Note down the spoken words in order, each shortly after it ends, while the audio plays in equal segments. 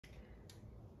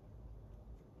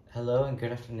Hello and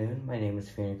good afternoon. My name is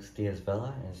Phoenix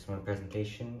Diaz-Vela, and it's my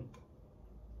presentation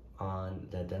on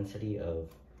the density of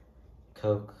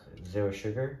Coke Zero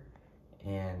Sugar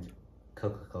and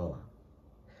Coca-Cola.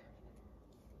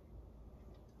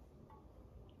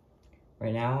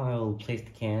 Right now, I will place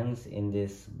the cans in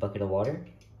this bucket of water.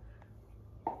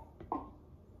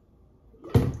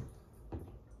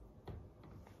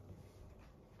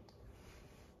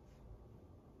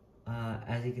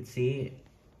 As you can see,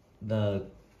 the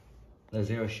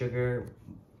Zero Sugar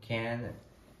can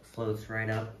floats right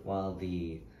up while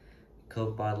the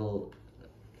Coke bottle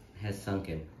has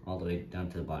sunken all the way down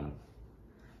to the bottom.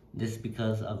 This is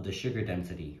because of the sugar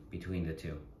density between the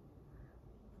two.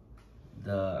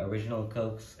 The original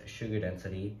Coke's sugar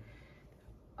density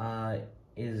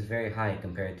is very high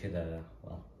compared to the,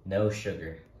 no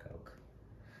sugar Coke.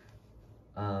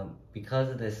 Because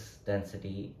of this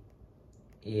density,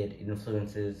 it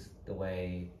influences the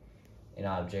way an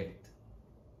object,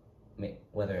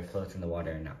 whether it floats in the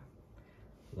water or not.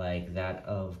 Like that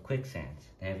of quicksand.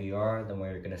 The heavier you are, the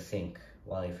more you're going to sink,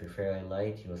 while if you're fairly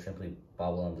light, you will simply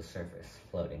bobble on the surface,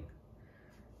 floating.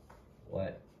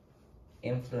 What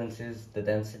influences the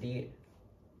density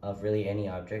of really any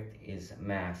object is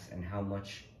mass and how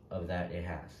much of that it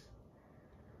has.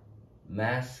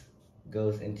 Mass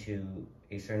goes into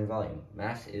a certain volume.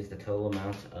 Mass is the total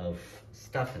amount of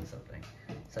stuff in something,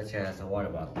 such as a water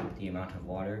bottle. The amount of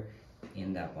water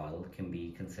in that bottle can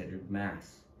be considered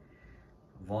mass.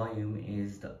 Volume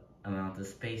is the amount of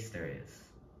space there is.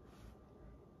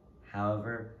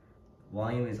 However,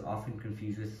 volume is often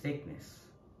confused with thickness,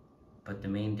 but the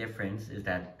main difference is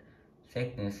that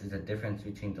thickness is the difference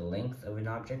between the length of an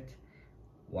object,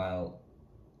 while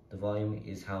the volume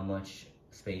is how much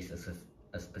space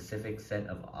a specific set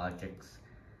of objects,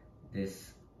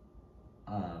 this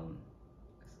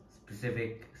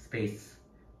specific space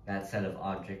that set of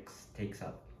objects takes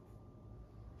up.